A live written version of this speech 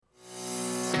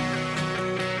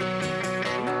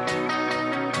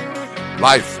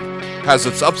Life has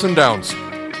its ups and downs.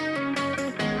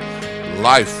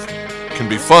 Life can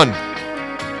be fun.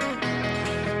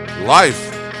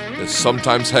 Life is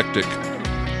sometimes hectic.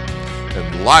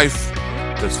 And life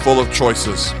is full of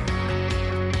choices.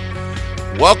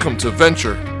 Welcome to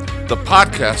Venture, the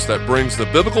podcast that brings the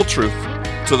biblical truth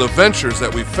to the ventures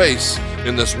that we face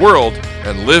in this world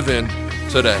and live in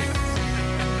today.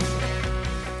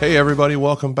 Hey everybody,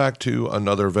 welcome back to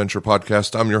another Venture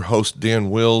podcast. I'm your host, Dan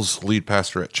Wills, lead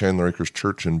pastor at Chandler Acres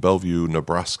Church in Bellevue,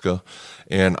 Nebraska.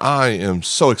 And I am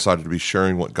so excited to be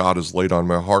sharing what God has laid on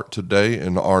my heart today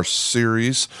in our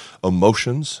series,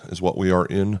 Emotions is what we are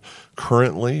in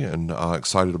currently, and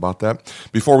excited about that.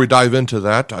 Before we dive into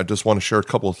that, I just want to share a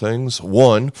couple of things.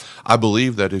 One, I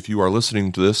believe that if you are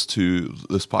listening to this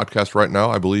podcast right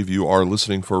now, I believe you are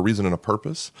listening for a reason and a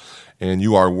purpose, and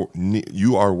you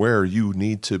are where you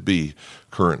need to be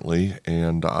currently.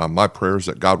 And my prayer is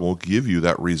that God will give you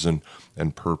that reason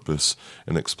and purpose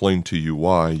and explain to you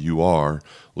why you are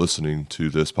listening to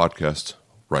this podcast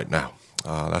right now.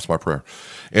 That's my prayer.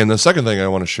 And the second thing I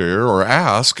want to share or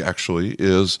ask actually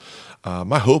is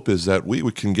my hope is that we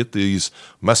can get these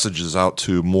messages out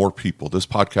to more people, this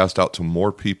podcast out to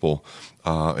more people.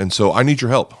 And so I need your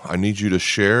help. I need you to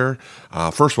share.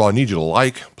 First of all, I need you to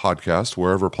like podcast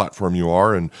wherever platform you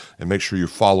are and make sure you're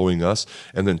following us.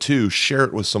 And then two, share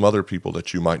it with some other people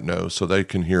that you might know so they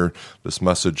can hear this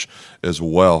message as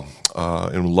well.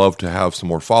 And would love to have some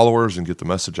more followers and get the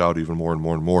message out even more and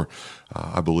more and more.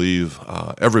 I believe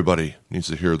everybody needs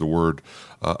to hear the word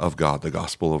of God, the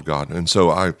gospel of God. And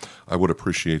so I would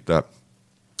appreciate that.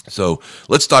 So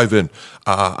let's dive in.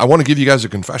 I want to give you guys a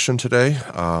confession today.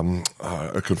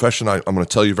 A confession. I'm going to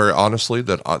tell you very honestly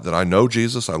that I know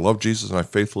Jesus, I love Jesus, and I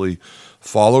faithfully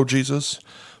follow Jesus,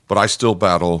 but I still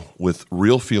battle with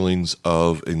real feelings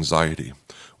of anxiety.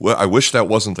 Well, I wish that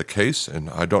wasn't the case, and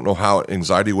I don't know how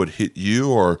anxiety would hit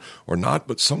you or not,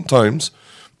 but sometimes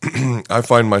I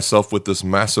find myself with this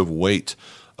massive weight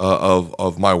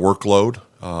of my workload,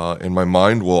 and my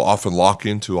mind will often lock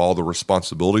into all the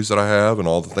responsibilities that I have and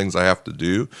all the things I have to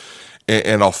do,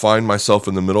 and I'll find myself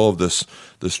in the middle of this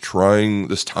time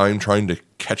trying to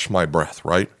catch my breath,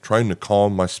 right? Trying to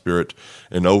calm my spirit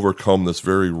and overcome this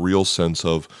very real sense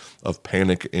of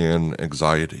panic and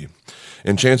anxiety.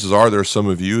 And chances are there's some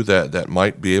of you that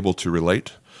might be able to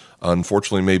relate.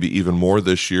 Unfortunately, maybe even more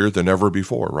this year than ever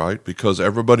before, right? Because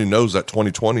everybody knows that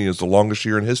 2020 is the longest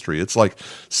year in history. It's like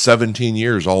 17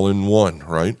 years all in one,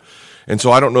 right? And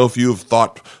so I don't know if you've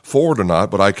thought forward or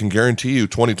not, but I can guarantee you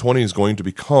 2020 is going to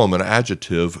become an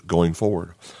adjective going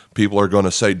forward. People are going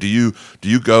to say, do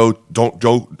you go, don't,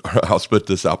 I'll spit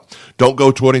this out. Don't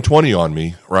go 2020 on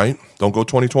me, right? Don't go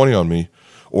 2020 on me.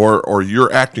 Or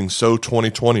you're acting so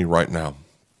 2020 right now.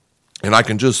 And I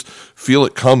can just feel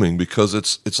it coming because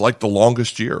it's like the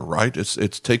longest year, right?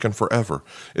 It's taken forever.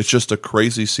 It's just a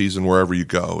crazy season wherever you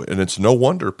go. And it's no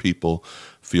wonder people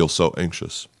feel so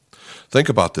anxious. Think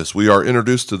about this. We are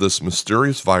introduced to this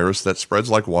mysterious virus that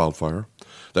spreads like wildfire,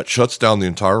 that shuts down the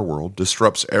entire world,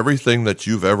 disrupts everything that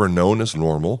you've ever known as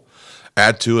normal.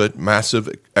 Add to it massive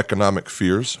economic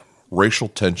fears, racial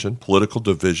tension, political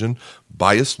division,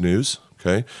 biased news.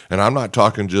 Okay, and I'm not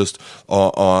talking just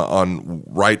on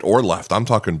right or left. I'm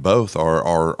talking both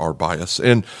are biased,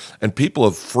 and people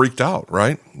have freaked out.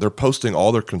 Right? They're posting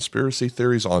all their conspiracy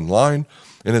theories online,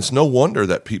 and it's no wonder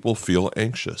that people feel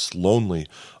anxious, lonely,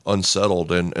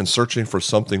 unsettled, and searching for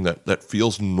something that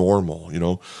feels normal.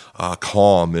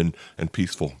 Calm and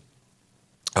peaceful.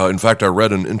 In fact, I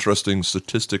read an interesting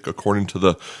statistic according to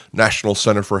the National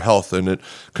Center for Health, and it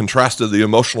contrasted the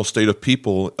emotional state of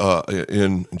people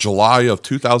in July of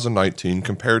 2019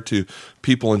 compared to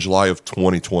people in July of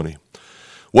 2020.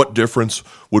 What difference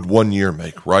would 1 year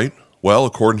make, right? Well,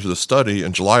 according to the study,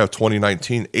 in July of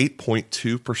 2019,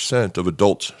 8.2% of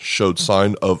adults showed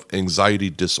sign of anxiety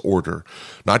disorder.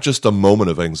 Not just a moment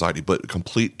of anxiety, but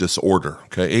complete disorder,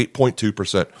 okay?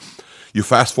 8.2%. You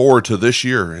fast forward to this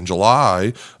year, in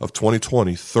July of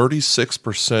 2020,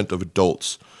 36% of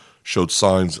adults showed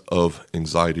signs of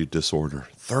anxiety disorder.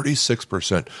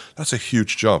 36%. That's a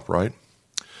huge jump, right?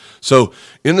 So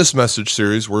in this message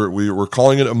series, we're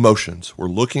calling it Emotions. We're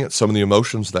looking at some of the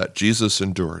emotions that Jesus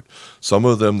endured, some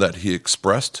of them that he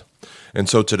expressed. And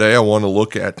so today I want to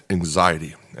look at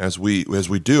anxiety. As we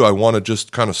do, I want to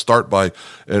just kind of start by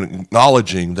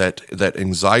acknowledging that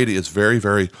anxiety is very,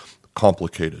 very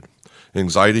complicated.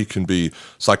 Anxiety can be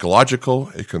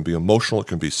psychological, it can be emotional, it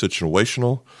can be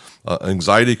situational.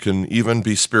 Anxiety can even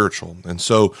be spiritual. And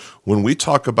so when we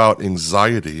talk about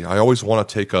anxiety, I always want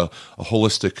to take a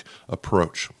holistic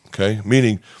approach, okay?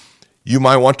 Meaning You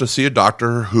might want to see a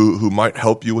doctor who might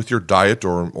help you with your diet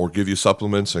or give you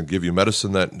supplements and give you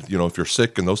medicine that, if you're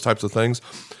sick and those types of things.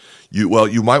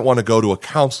 You might want to go to a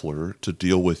counselor to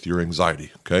deal with your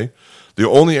anxiety, okay? The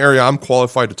only area I'm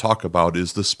qualified to talk about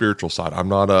is the spiritual side. I'm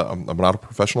not a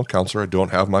professional counselor. I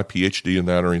don't have my PhD in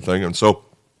that or anything. And so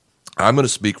I'm going to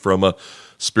speak from a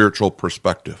spiritual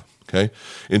perspective, okay,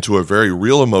 into a very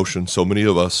real emotion so many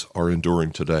of us are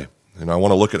enduring today. And I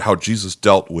want to look at how Jesus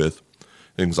dealt with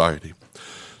anxiety.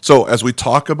 So as we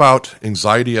talk about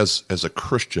anxiety as a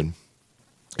Christian,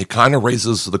 it kind of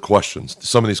raises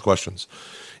some of these questions.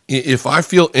 If I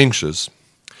feel anxious,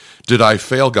 did I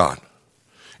fail God?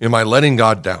 Am I letting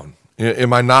God down?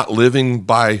 Am I not living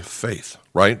by faith,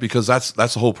 right? Because that's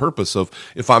the whole purpose of,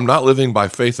 if I'm not living by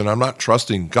faith and I'm not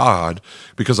trusting God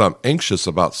because I'm anxious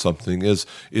about something,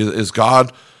 is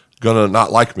God going to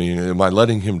not like me? Am I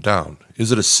letting him down?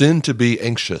 Is it a sin to be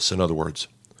anxious, in other words?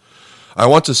 I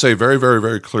want to say very, very,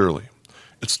 very clearly,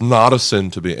 it's not a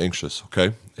sin to be anxious,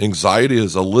 okay? Anxiety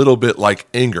is a little bit like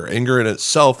anger. Anger in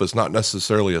itself is not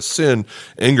necessarily a sin.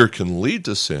 Anger can lead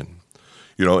to sin.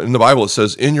 In the Bible it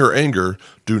says, in your anger,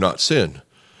 do not sin.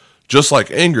 Just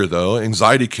like anger, though,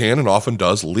 anxiety can and often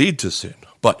does lead to sin.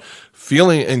 But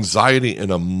feeling anxiety in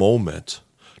a moment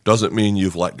doesn't mean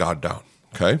you've let God down,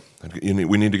 okay?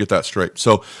 We need to get that straight.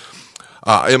 So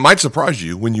it might surprise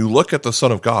you when you look at the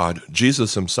Son of God,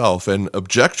 Jesus himself, and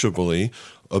objectively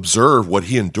observe what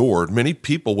he endured. Many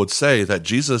people would say that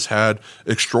Jesus had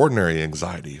extraordinary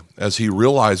anxiety as he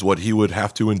realized what he would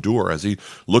have to endure, as he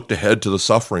looked ahead to the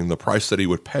suffering, the price that he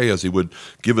would pay as he would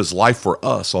give his life for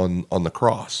us on the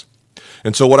cross.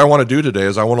 And so what I want to do today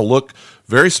is I want to look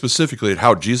very specifically at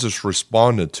how Jesus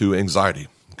responded to anxiety,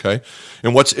 okay?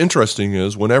 And what's interesting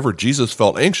is whenever Jesus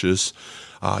felt anxious,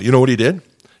 you know what he did?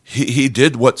 He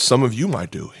did what some of you might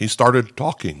do. He started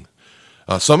talking.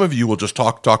 Some of you will just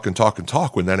talk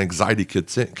when that anxiety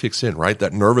kicks in, right?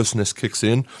 That nervousness kicks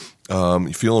in. You're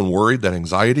feeling worried, that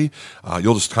anxiety,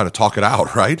 you'll just kind of talk it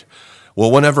out, right?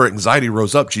 Well, whenever anxiety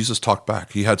rose up, Jesus talked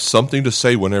back. He had something to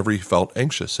say whenever he felt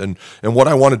anxious. And what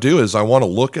I want to do is I want to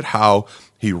look at how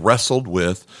he wrestled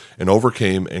with and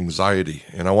overcame anxiety.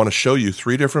 And I want to show you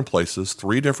 3 different places,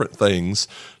 3 different things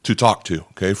to talk to,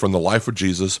 okay, from the life of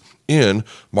Jesus in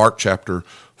Mark chapter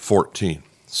 14.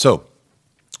 So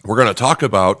we're going to talk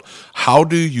about how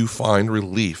do you find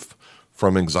relief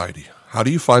from anxiety? How do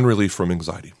you find relief from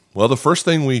anxiety? Well, the first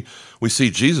thing we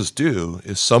see Jesus do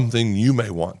is something you may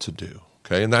want to do,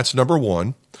 okay? And that's number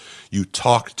 1, you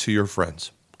talk to your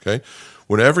friends, okay?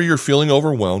 Whenever you're feeling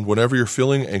overwhelmed, whenever you're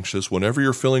feeling anxious, whenever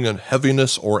you're feeling a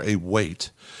heaviness or a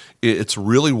weight, it's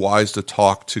really wise to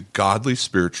talk to godly,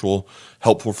 spiritual,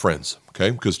 helpful friends,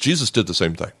 okay? Because Jesus did the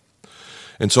same thing.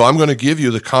 And so I'm going to give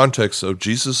you the context of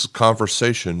Jesus'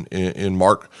 conversation in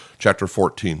Mark chapter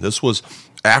 14. This was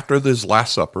after his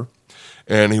Last Supper,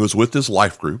 and he was with his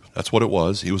life group. That's what it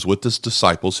was. He was with his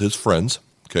disciples, his friends,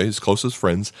 okay, his closest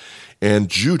friends. And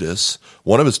Judas,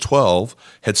 one of his 12,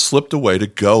 had slipped away to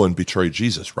go and betray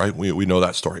Jesus, right? We know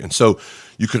that story. And so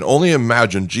you can only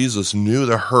imagine Jesus knew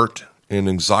the hurt and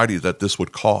anxiety that this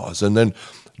would cause. And then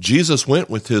Jesus went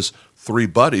with his 3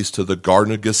 buddies to the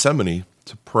Garden of Gethsemane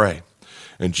to pray.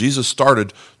 And Jesus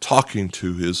started talking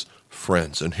to his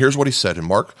friends. And here's what he said in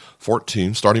Mark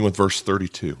 14, starting with verse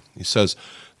 32. He says,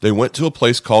 they went to a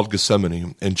place called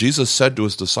Gethsemane, and Jesus said to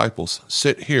his disciples,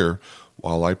 sit here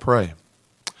while I pray.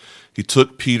 He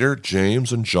took Peter,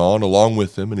 James, and John along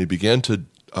with him, and he began to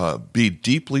be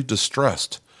deeply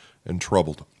distressed and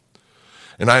troubled.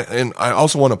 And I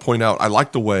also want to point out, I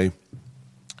like the way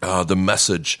the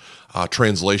Message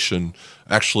translation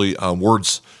actually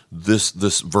words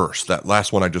this verse. That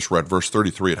last one I just read, verse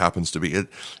 33, it happens to be.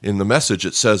 In the Message,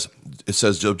 it says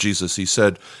of Jesus, he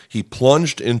said, he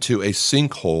plunged into a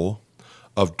sinkhole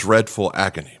of dreadful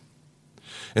agony.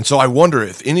 And so I wonder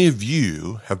if any of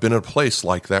you have been in a place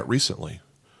like that recently,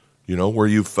 where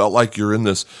you felt like you're in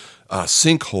this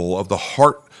sinkhole of the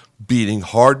heart beating,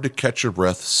 hard to catch your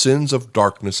breath, sins of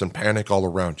darkness and panic all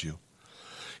around you.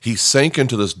 He sank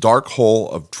into this dark hole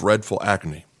of dreadful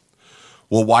agony.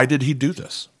 Well, why did he do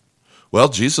this? Well,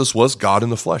 Jesus was God in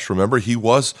the flesh. Remember, he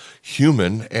was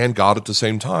human and God at the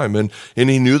same time, and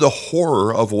he knew the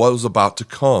horror of what was about to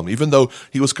come. Even though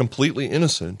he was completely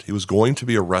innocent, he was going to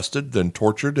be arrested, then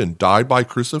tortured, and died by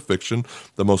crucifixion,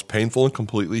 the most painful and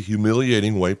completely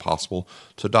humiliating way possible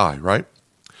to die, right?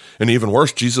 And even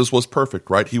worse, Jesus was perfect,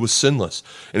 right? He was sinless,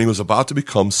 and he was about to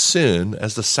become sin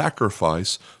as the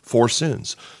sacrifice for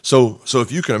sins. So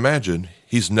if you can imagine,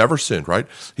 he's never sinned, right?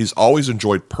 He's always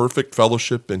enjoyed perfect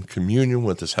fellowship and communion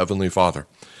with his heavenly Father.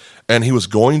 And he was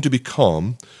going to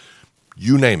become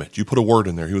You name it. You put a word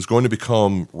in there. He was going to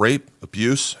become rape,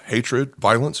 abuse, hatred,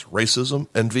 violence, racism,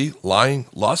 envy, lying,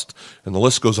 lust, and the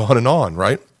list goes on,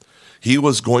 right? He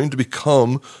was going to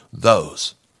become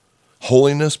those.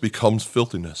 Holiness becomes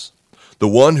filthiness. The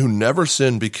one who never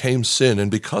sinned became sin, and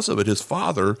because of it, his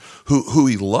father, who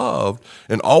he loved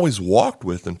and always walked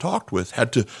with and talked with,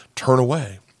 had to turn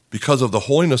away. Because of the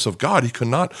holiness of God, he could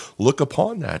not look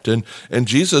upon that. And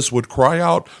Jesus would cry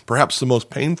out, perhaps the most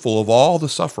painful of all the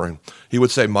suffering. He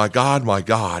would say, my God,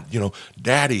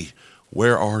 Daddy,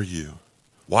 where are you?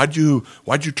 Why'd you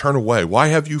turn away? Why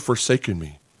have you forsaken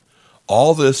me?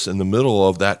 All this in the middle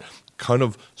of that kind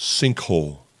of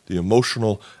sinkhole, the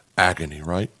emotional agony,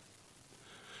 right?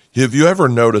 Have you ever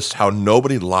noticed how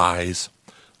nobody lies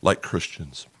like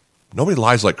Christians? Nobody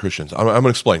lies like Christians. I'm going to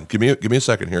explain. Give me a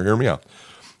second here. Hear me out.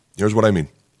 Here's what I mean.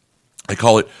 I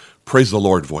call it praise the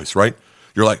Lord voice, right?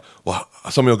 You're like, well,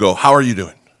 somebody will go, how are you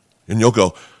doing? And you'll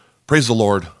go, praise the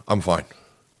Lord, I'm fine.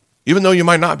 Even though you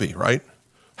might not be, right?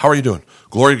 How are you doing?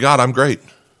 Glory to God, I'm great.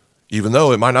 Even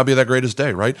though it might not be that greatest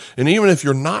day, right? And even if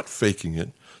you're not faking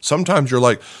it, sometimes you're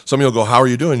like, somebody will go, how are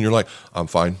you doing? And you're like, I'm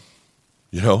fine.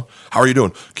 How are you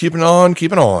doing? Keeping on.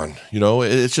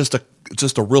 It's just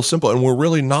a real simple, and we're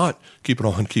really not keeping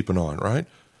on, right?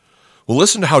 Well,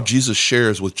 listen to how Jesus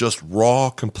shares with just raw,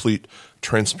 complete,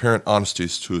 transparent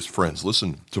honesties to his friends.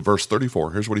 Listen to verse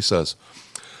 34. Here's what he says.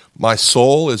 My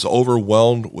soul is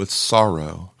overwhelmed with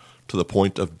sorrow to the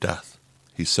point of death,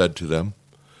 he said to them.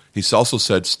 He also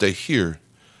said, stay here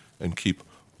and keep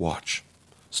watch.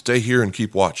 Stay here and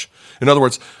keep watch. In other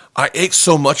words, I ache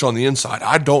so much on the inside,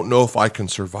 I don't know if I can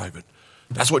survive it.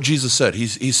 That's what Jesus said.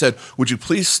 He said, would you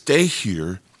please stay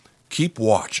here, keep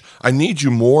watch. I need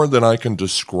you more than I can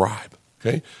describe.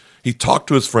 Okay? He talked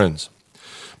to his friends.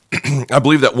 I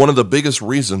believe that one of the biggest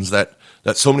reasons that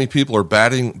so many people are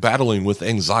battling with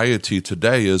anxiety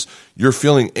today is you're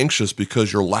feeling anxious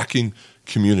because you're lacking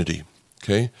community.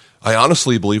 Okay? I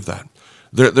honestly believe that.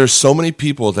 There's so many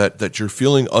people that you're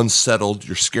feeling unsettled,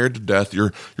 you're scared to death,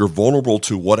 you're vulnerable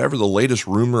to whatever the latest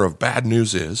rumor of bad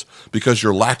news is because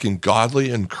you're lacking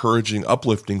godly, encouraging,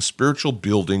 uplifting, spiritual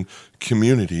building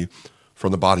community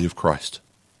from the body of Christ.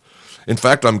 In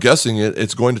fact, I'm guessing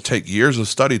it's going to take years of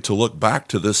study to look back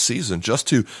to this season just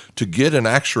to get an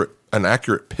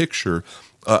accurate picture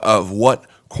of what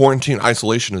quarantine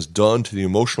isolation has done to the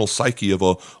emotional psyche of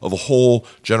a whole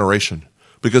generation.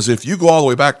 Because if you go all the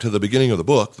way back to the beginning of the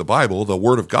book, the Bible, the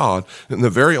Word of God, in the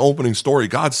very opening story,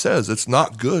 God says it's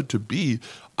not good to be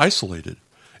isolated.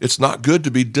 It's not good to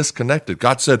be disconnected.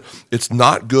 God said it's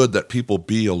not good that people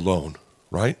be alone,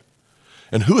 right?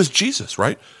 And who is Jesus,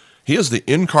 right? He is the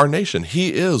incarnation.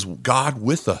 He is God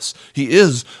with us. He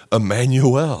is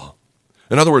Emmanuel.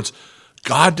 In other words,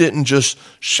 God didn't just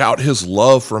shout his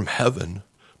love from heaven,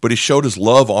 but he showed his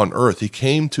love on earth. He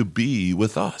came to be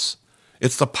with us.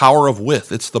 It's the power of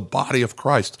with. It's the body of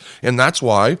Christ. And that's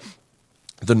why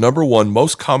the number one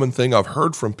most common thing I've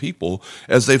heard from people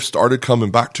as they've started coming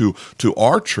back to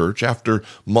our church after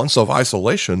months of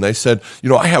isolation, they said,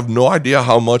 I have no idea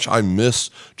how much I miss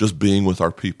just being with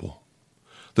our people.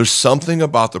 There's something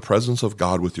about the presence of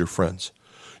God with your friends.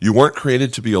 You weren't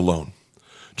created to be alone.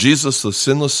 Jesus, the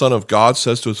sinless Son of God,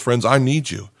 says to his friends, I need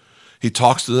you. He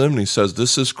talks to them and he says,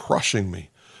 this is crushing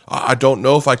me. I don't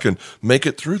know if I can make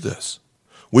it through this.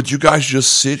 Would you guys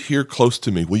just sit here close to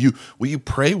me? Will you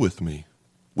pray with me?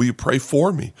 Will you pray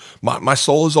for me? My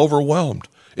soul is overwhelmed.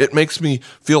 It makes me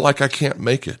feel like I can't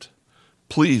make it.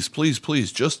 Please, please,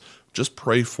 please, just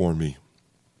pray for me.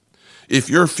 If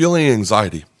you're feeling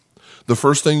anxiety, the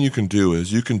first thing you can do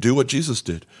is you can do what Jesus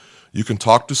did. You can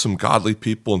talk to some godly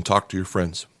people and talk to your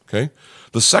friends, okay?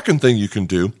 The second thing you can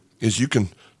do is you can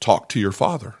talk to your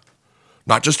Father.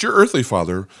 Not just your earthly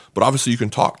father, but obviously you can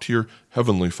talk to your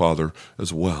heavenly Father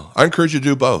as well. I encourage you to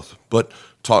do both, but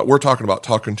we're talking about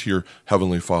talking to your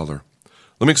heavenly Father.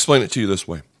 Let me explain it to you this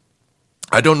way.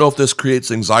 I don't know if this creates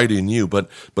anxiety in you, but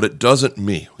it doesn't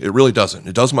me. It really doesn't.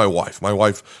 It does my wife. My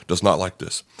wife does not like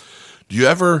this. Do you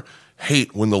ever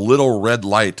hate when the little red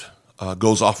light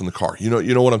goes off in the car? You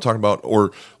know what I'm talking about?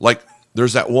 Or like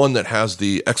there's that one that has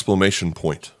the exclamation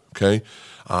point, okay?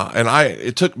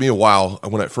 It took me a while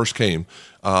when it first came.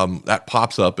 That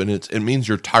pops up, and it means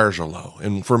your tires are low.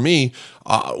 And for me,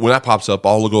 when that pops up,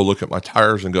 I'll go look at my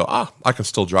tires and go, I can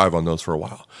still drive on those for a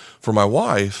while. For my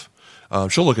wife,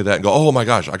 she'll look at that and go, oh my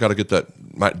gosh, I got to get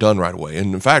that done right away.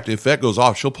 And in fact, if that goes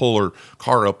off, she'll pull her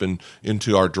car up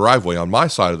into our driveway on my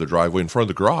side of the driveway in front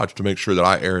of the garage to make sure that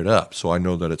I air it up, so I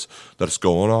know that it's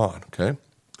going on. Okay,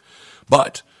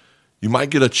 but you might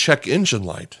get a check engine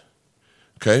light.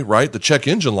 Okay, right? The check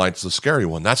engine light is the scary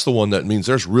one. That's the one that means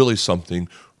there's really something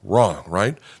wrong,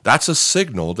 right? That's a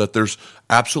signal that there's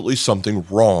absolutely something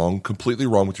wrong, completely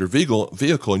wrong with your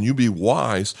vehicle, and you be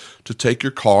wise to take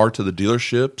your car to the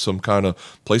dealership, some kind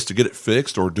of place to get it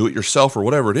fixed, or do it yourself, or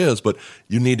whatever it is, but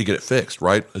you need to get it fixed,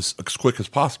 right? As quick as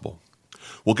possible.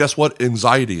 Well, guess what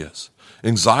anxiety is?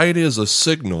 Anxiety is a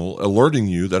signal alerting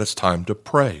you that it's time to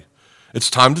pray. It's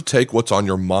time to take what's on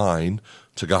your mind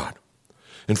to God.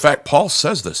 In fact, Paul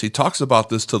says this. He talks about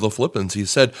this to the Philippians. He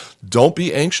said, don't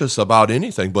be anxious about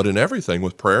anything, but in everything,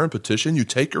 with prayer and petition, you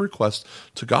take your request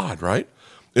to God, right?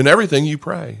 In everything you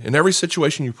pray. In every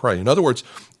situation you pray. In other words,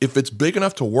 if it's big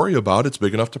enough to worry about, it's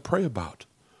big enough to pray about.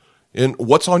 And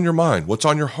what's on your mind? What's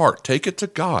on your heart? Take it to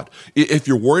God. If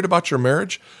you're worried about your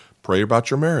marriage, pray about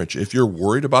your marriage. If you're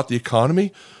worried about the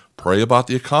economy, pray about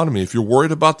the economy. If you're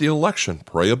worried about the election,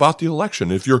 pray about the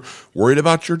election. If you're worried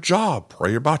about your job,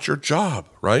 pray about your job,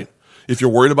 right? If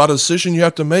you're worried about a decision you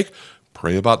have to make,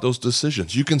 pray about those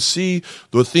decisions. You can see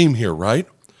the theme here, right?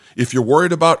 If you're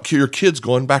worried about your kids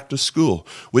going back to school,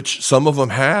 which some of them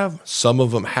have, some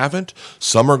of them haven't,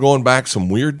 some are going back some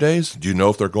weird days. Do you know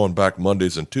if they're going back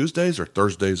Mondays and Tuesdays or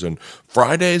Thursdays and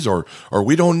Fridays, or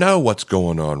we don't know what's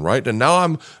going on, right? And now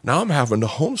I'm having to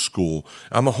homeschool.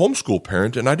 I'm a homeschool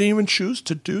parent, and I didn't even choose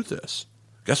to do this.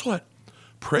 Guess what?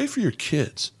 Pray for your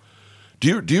kids.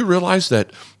 Do you realize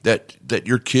that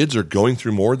your kids are going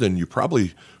through more than you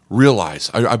probably realize?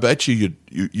 I bet you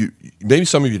maybe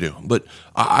some of you do, but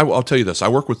I'll tell you this. I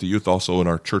work with the youth also in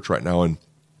our church right now,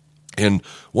 and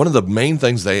one of the main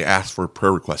things they ask for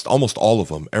prayer requests, almost all of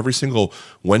them, every single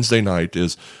Wednesday night,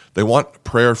 is they want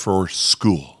prayer for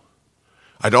school.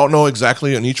 I don't know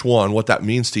exactly in each one what that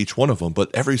means to each one of them, but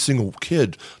every single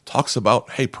kid talks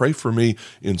about, hey, pray for me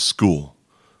in school.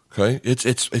 Okay,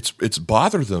 it's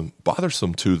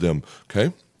bothersome to them.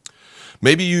 Okay.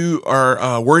 Maybe you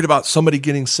are worried about somebody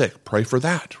getting sick. Pray for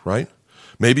that, right?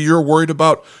 Maybe you're worried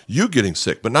about you getting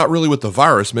sick, but not really with the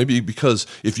virus. Maybe because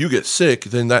if you get sick,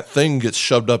 then that thing gets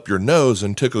shoved up your nose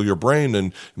and tickle your brain,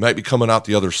 and it might be coming out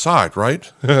the other side,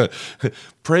 right?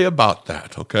 Pray about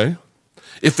that, okay?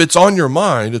 If it's on your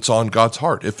mind, it's on God's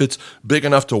heart. If it's big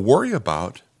enough to worry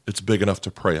about, it's big enough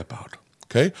to pray about,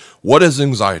 okay? What is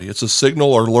anxiety? It's a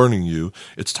signal or learning you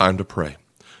it's time to pray.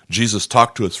 Jesus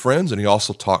talked to his friends, and he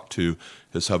also talked to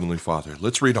his heavenly Father.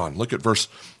 Let's read on. Look at verse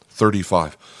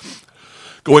 35.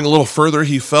 Going a little further,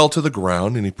 he fell to the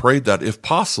ground, and he prayed that, if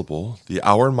possible, the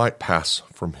hour might pass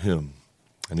from him.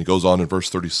 And he goes on in verse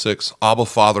 36. Abba,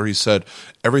 Father, he said,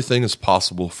 everything is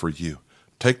possible for you.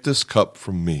 Take this cup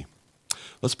from me.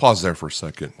 Let's pause there for a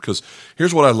second, because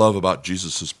here's what I love about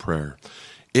Jesus' prayer.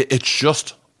 It's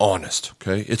just honest,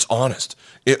 okay? It's honest.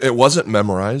 It wasn't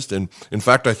memorized, and in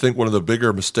fact, I think one of the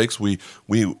bigger mistakes we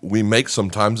make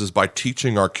sometimes is by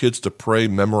teaching our kids to pray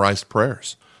memorized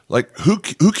prayers. Like, who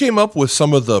came up with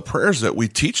some of the prayers that we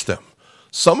teach them?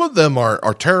 Some of them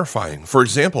are terrifying. For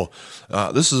example,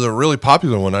 this is a really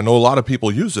popular one. I know a lot of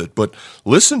people use it, but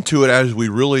listen to it as we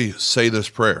really say this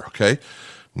prayer, okay?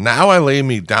 Now I lay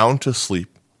me down to sleep.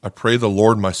 I pray the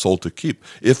Lord my soul to keep.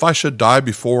 If I should die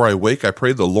before I wake, I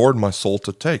pray the Lord my soul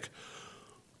to take.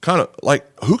 Kind of like,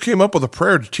 who came up with a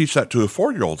prayer to teach that to a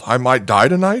 4-year-old? I might die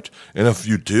tonight, and if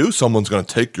you do, someone's going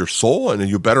to take your soul, and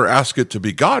you better ask it to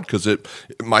be God, because it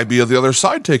might be the other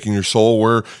side taking your soul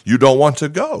where you don't want to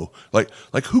go. Like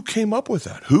who came up with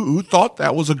that? Who thought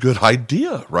that was a good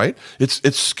idea, right?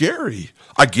 It's scary.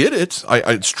 I get it.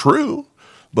 It's true,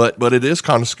 but it is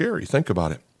kind of scary. Think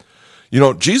about it. You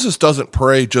know, Jesus doesn't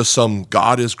pray just some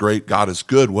God is great, God is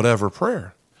good, whatever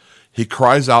prayer. He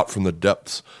cries out from the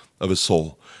depths of his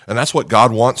soul. And that's what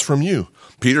God wants from you.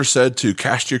 Peter said to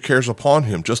cast your cares upon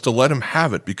him, just to let him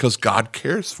have it, because God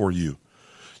cares for you.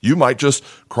 You might just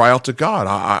cry out to God.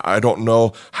 I don't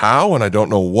know how, and I don't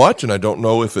know what, and I don't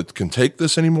know if it can take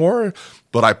this anymore,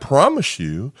 but I promise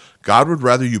you, God would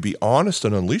rather you be honest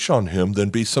and unleash on him than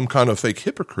be some kind of fake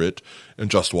hypocrite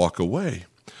and just walk away.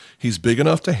 He's big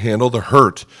enough to handle the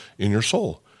hurt in your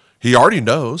soul. He already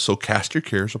knows, so cast your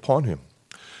cares upon him.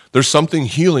 There's something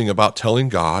healing about telling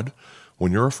God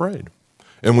when you're afraid,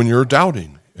 and when you're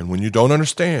doubting, and when you don't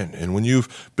understand, and when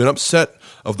you've been upset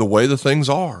of the way the things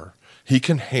are. He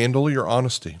can handle your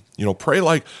honesty. You know, pray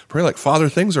like, Father,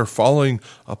 things are falling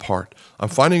apart. I'm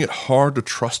finding it hard to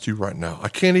trust you right now. I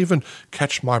can't even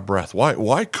catch my breath.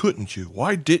 Why couldn't you?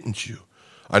 Why didn't you?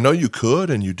 I know you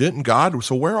could, and you didn't, God,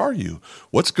 so where are you?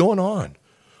 What's going on?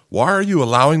 Why are you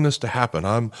allowing this to happen?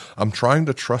 I'm trying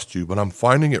to trust you, but I'm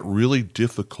finding it really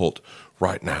difficult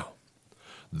right now.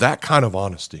 That kind of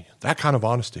honesty.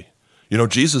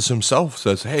 Jesus himself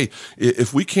says, hey,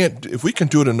 if we can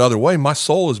do it another way, my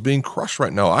soul is being crushed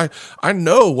right now. I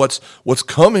know what's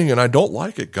coming and I don't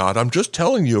like it, God. I'm just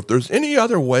telling you, if there's any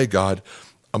other way, God,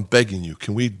 I'm begging you,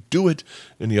 can we do it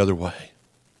any other way?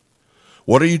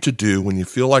 What are you to do when you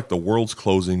feel like the world's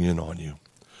closing in on you?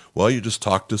 Well, you just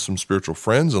talk to some spiritual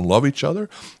friends and love each other.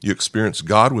 You experience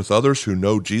God with others who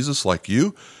know Jesus like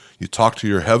you. You talk to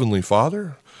your heavenly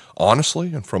Father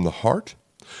honestly and from the heart.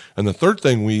 And the third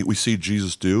thing we see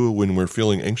Jesus do when we're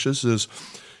feeling anxious is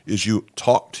you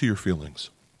talk to your feelings.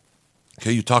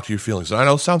 Okay, you talk to your feelings. And I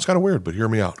know it sounds kind of weird, but hear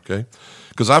me out, okay?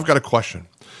 Because I've got a question.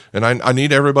 And I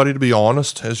need everybody to be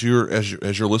honest as you're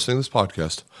listening to this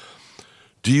podcast.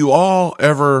 Do you all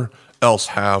ever else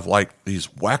have like these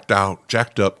whacked out,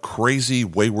 jacked up, crazy,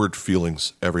 wayward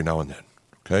feelings every now and then?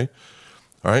 Okay?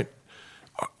 All right?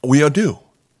 We do.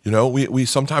 We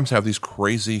sometimes have these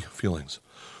crazy feelings.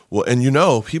 Well, and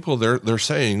people, they're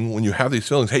saying when you have these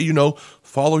feelings, hey,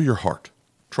 follow your heart.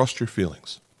 Trust your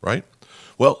feelings, right?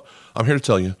 Well, I'm here to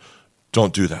tell you,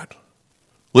 don't do that.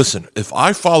 Listen, if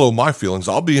I follow my feelings,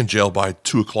 I'll be in jail by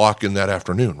 2:00 in that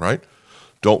afternoon, right?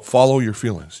 Don't follow your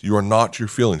feelings. You are not your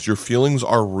feelings. Your feelings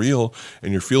are real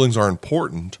and your feelings are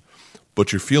important,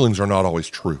 but your feelings are not always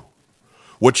true.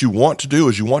 What you want to do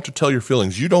is you want to tell your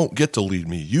feelings. You don't get to lead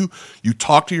me. You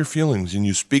talk to your feelings and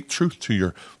you speak truth to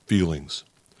your feelings.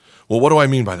 Well, what do I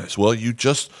mean by this? Well, you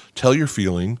just tell your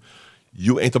feeling,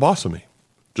 you ain't the boss of me.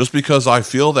 Just because I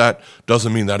feel that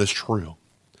doesn't mean that is true.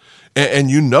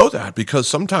 And you know that because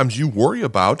sometimes you worry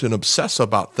about and obsess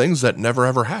about things that never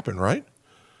ever happen, right?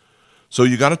 So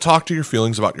you got to talk to your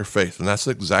feelings about your faith, and that's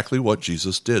exactly what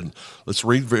Jesus did. Let's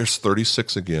read verse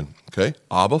 36 again, okay?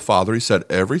 Abba, Father, he said,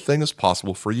 everything is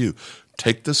possible for you.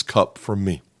 Take this cup from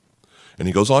me. And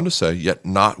he goes on to say, yet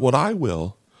not what I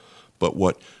will, but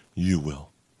what you will.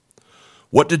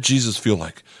 What did Jesus feel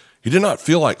like? He did not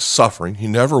feel like suffering. He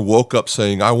never woke up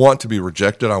saying, I want to be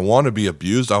rejected. I want to be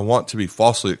abused. I want to be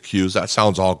falsely accused. That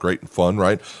sounds all great and fun,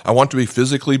 right? I want to be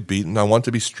physically beaten. I want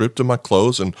to be stripped of my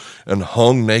clothes and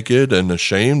hung naked and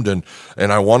ashamed. And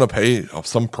I want to pay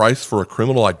some price for a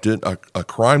crime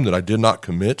that I did not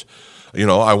commit.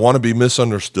 I want to be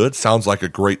misunderstood. Sounds like a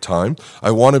great time.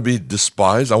 I want to be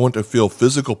despised. I want to feel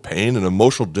physical pain and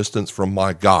emotional distance from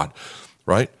my God,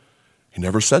 right? He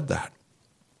never said that.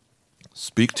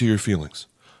 Speak to your feelings.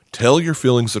 Tell your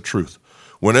feelings the truth.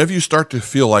 Whenever you start to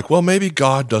feel like, well, maybe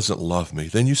God doesn't love me,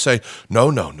 then you say,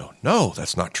 no,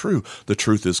 that's not true. The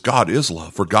truth is God is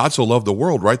love. For God so loved the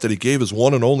world, right, that he gave his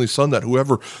one and only son that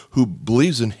whoever who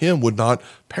believes in him would not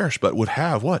perish, but would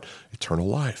have what? Eternal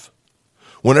life.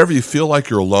 Whenever you feel like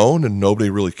you're alone and nobody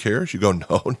really cares, you go,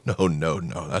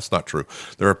 no, that's not true.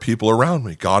 There are people around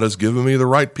me. God has given me the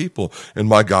right people, and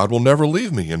my God will never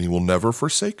leave me, and he will never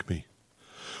forsake me.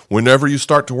 Whenever you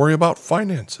start to worry about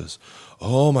finances,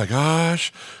 oh my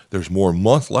gosh, there's more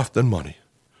month left than money.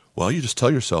 Well, you just tell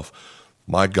yourself,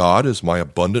 my God is my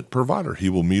abundant provider. He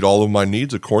will meet all of my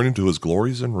needs according to his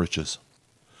glories and riches.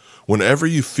 Whenever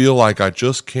you feel like I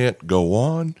just can't go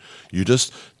on, you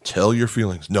just tell your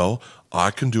feelings, no, I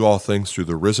can do all things through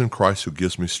the risen Christ who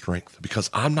gives me strength, because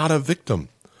I'm not a victim.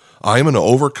 I am an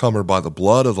overcomer by the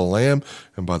blood of the Lamb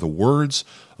and by the words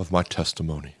of my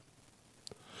testimony.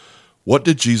 What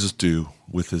did Jesus do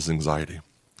with his anxiety?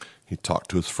 He talked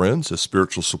to his friends, his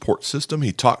spiritual support system.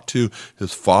 He talked to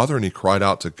his Father, and he cried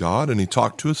out to God, and he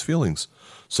talked to his feelings.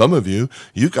 Some of you've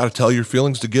got to tell your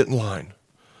feelings to get in line.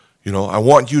 I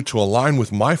want you to align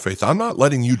with my faith. I'm not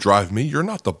letting you drive me. You're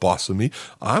not the boss of me.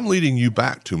 I'm leading you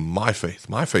back to my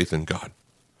faith in God.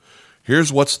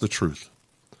 Here's what's the truth.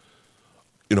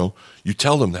 You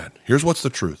tell them that. Here's what's the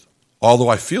truth. Although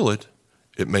I feel it,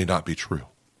 it may not be true.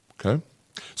 Okay?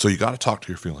 So you got to talk to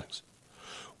your feelings.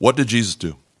 What did Jesus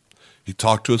do? He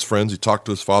talked to his friends, he talked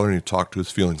to his Father, and he talked to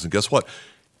his feelings. And guess what?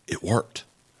 It worked.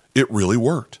 It really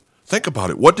worked. Think about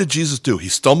it. What did Jesus do? He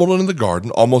stumbled into the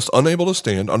garden, almost unable to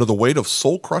stand, under the weight of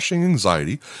soul-crushing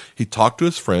anxiety. He talked to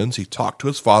his friends, he talked to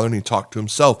his Father, and he talked to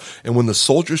himself. And when the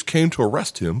soldiers came to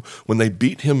arrest him, when they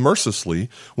beat him mercilessly,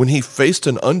 when he faced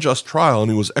an unjust trial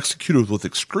and he was executed with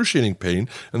excruciating pain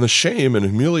and the shame and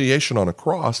humiliation on a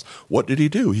cross, what did he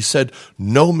do? He said,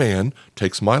 no man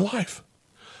takes my life.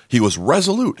 He was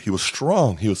resolute. He was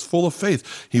strong. He was full of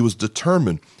faith. He was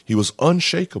determined. He was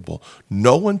unshakable.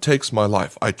 No one takes my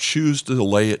life. I choose to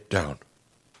lay it down.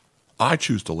 I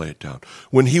choose to lay it down.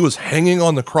 When he was hanging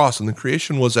on the cross and the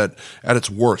creation was at its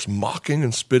worst, mocking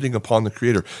and spitting upon the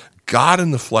Creator, God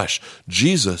in the flesh,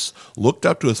 Jesus looked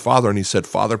up to his Father and he said,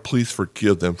 Father, please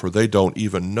forgive them, for they don't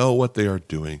even know what they are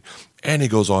doing. And he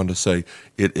goes on to say,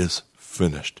 it is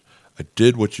finished. I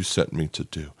did what you sent me to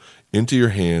do. Into your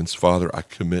hands, Father, I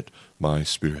commit my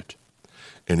spirit.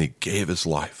 And he gave his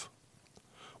life.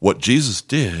 What Jesus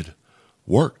did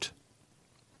worked.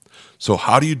 So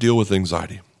how do you deal with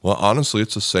anxiety? Well, honestly,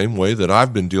 it's the same way that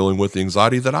I've been dealing with the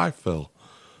anxiety that I feel.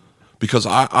 Because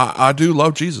I do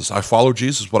love Jesus. I follow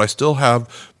Jesus, but I still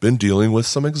have been dealing with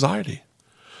some anxiety.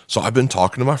 So I've been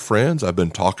talking to my friends. I've been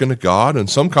talking to God. And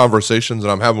some conversations that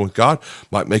I'm having with God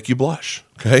might make you blush.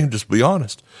 Okay? Just be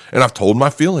honest. And I've told my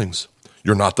feelings.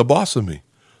 You're not the boss of me.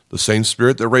 The same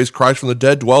spirit that raised Christ from the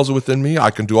dead dwells within me. I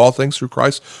can do all things through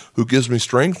Christ who gives me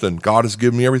strength, and God has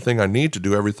given me everything I need to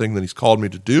do everything that he's called me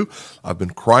to do. I've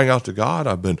been crying out to God.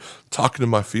 I've been talking to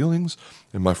my feelings,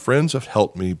 and my friends have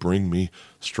helped me bring me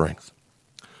strength.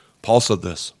 Paul said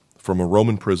this from a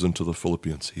Roman prison to the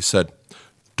Philippians. He said,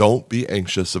 don't be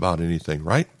anxious about anything,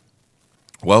 right?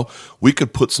 Well, we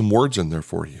could put some words in there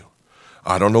for you.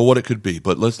 I don't know what it could be,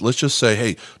 but let's just say,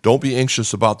 hey, don't be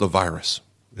anxious about the virus.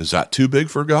 Is that too big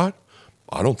for God?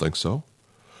 I don't think so.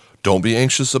 Don't be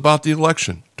anxious about the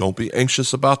election. Don't be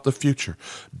anxious about the future.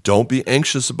 Don't be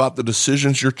anxious about the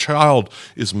decisions your child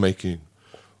is making.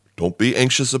 Don't be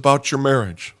anxious about your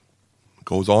marriage. It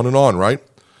goes on and on, right?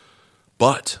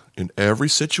 But in every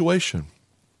situation,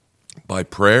 by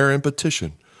prayer and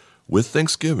petition, with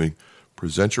thanksgiving,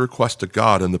 present your request to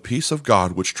God, and the peace of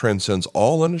God, which transcends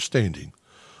all understanding,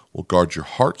 will guard your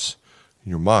hearts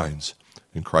and your minds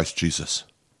in Christ Jesus.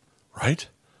 Right?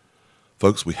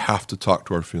 Folks, we have to talk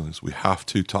to our feelings. We have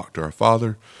to talk to our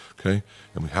Father, okay?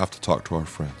 And we have to talk to our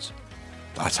friends.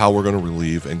 That's how we're going to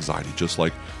relieve anxiety, just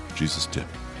like Jesus did.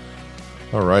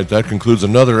 All right, that concludes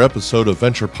another episode of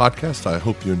Venture Podcast. I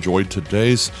hope you enjoyed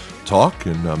today's talk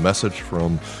and message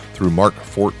through Mark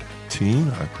 14.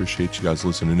 I appreciate you guys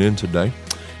listening in today.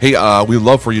 Hey, we'd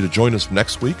love for you to join us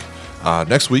next week.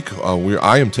 Next week,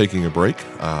 I am taking a break.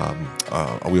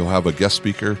 We'll have a guest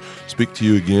speaker speak to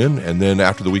you again, and then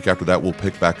after the week after that, we'll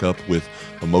pick back up with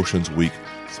Emotions Week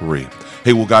 3.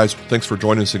 Hey, well, guys, thanks for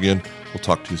joining us again. We'll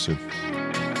talk to you soon.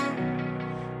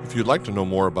 If you'd like to know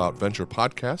more about Venture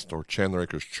Podcast or Chandler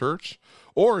Acres Church,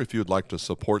 or if you'd like to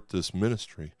support this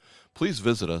ministry, please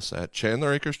visit us at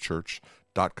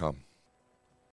chandleracreschurch.com.